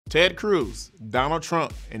Ted Cruz, Donald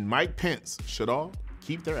Trump, and Mike Pence should all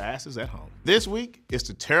keep their asses at home. This week, it's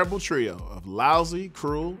the terrible trio of lousy,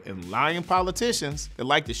 cruel, and lying politicians that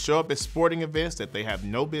like to show up at sporting events that they have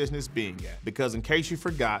no business being at. Because in case you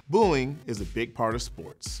forgot, booing is a big part of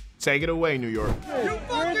sports. Take it away, New York. You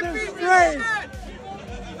fucking piece of shit!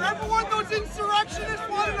 Everyone those insurrectionists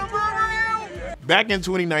wanted to murder you! Back in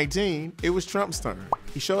 2019, it was Trump's turn.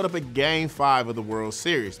 He showed up at Game 5 of the World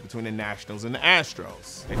Series between the Nationals and the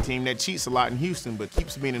Astros, a team that cheats a lot in Houston but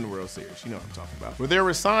keeps being in the World Series. You know what I'm talking about. Where there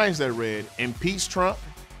were signs that read, "Impeach Trump"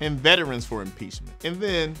 and "Veterans for Impeachment." And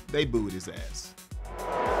then they booed his ass.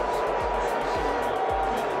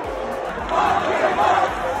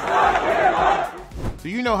 Do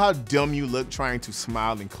you know how dumb you look trying to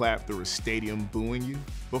smile and clap through a stadium booing you?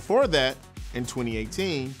 Before that, in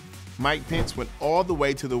 2018, Mike Pence went all the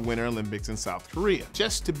way to the Winter Olympics in South Korea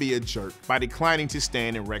just to be a jerk by declining to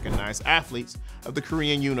stand and recognize athletes of the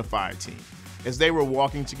Korean Unified Team as they were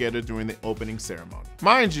walking together during the opening ceremony.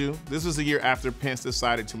 Mind you, this was a year after Pence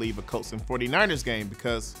decided to leave a Colts and 49ers game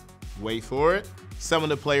because, wait for it, some of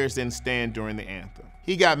the players didn't stand during the anthem.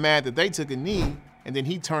 He got mad that they took a knee, and then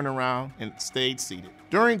he turned around and stayed seated.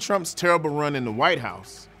 During Trump's terrible run in the White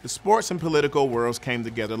House, the sports and political worlds came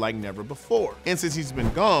together like never before. And since he's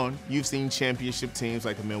been gone, you've seen championship teams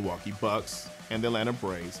like the Milwaukee Bucks and the Atlanta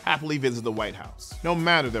Braves happily visit the White House, no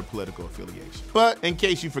matter their political affiliation. But in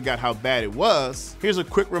case you forgot how bad it was, here's a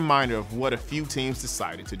quick reminder of what a few teams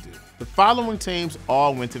decided to do. The following teams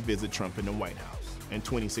all went to visit Trump in the White House. In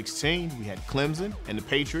 2016, we had Clemson and the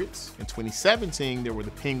Patriots. In 2017, there were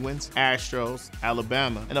the Penguins, Astros,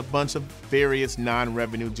 Alabama, and a bunch of various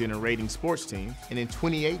non-revenue generating sports teams. And in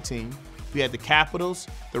 2018, we had the Capitals,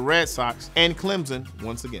 the Red Sox, and Clemson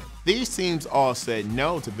once again. These teams all said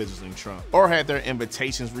no to visiting Trump, or had their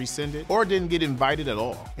invitations rescinded, or didn't get invited at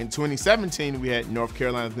all. In 2017, we had North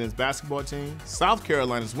Carolina's men's basketball team, South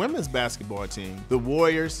Carolina's women's basketball team, the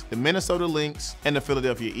Warriors, the Minnesota Lynx, and the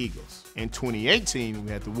Philadelphia Eagles. In 2018,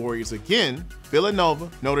 we had the Warriors again, Villanova,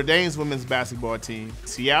 Notre Dame's women's basketball team,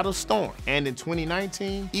 Seattle Storm, and in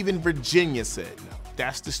 2019, even Virginia said no.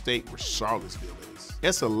 That's the state where Charlottesville is.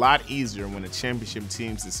 It's a lot easier when a championship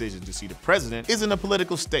team's decision to see the president isn't a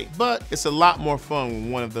political stake, but it's a lot more fun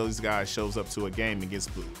when one of those guys shows up to a game and gets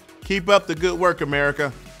booed. Keep up the good work,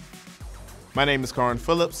 America. My name is Carron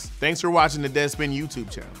Phillips. Thanks for watching the Deadspin YouTube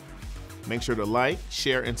channel. Make sure to like,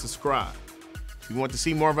 share, and subscribe. If you want to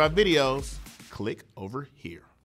see more of our videos, click over here.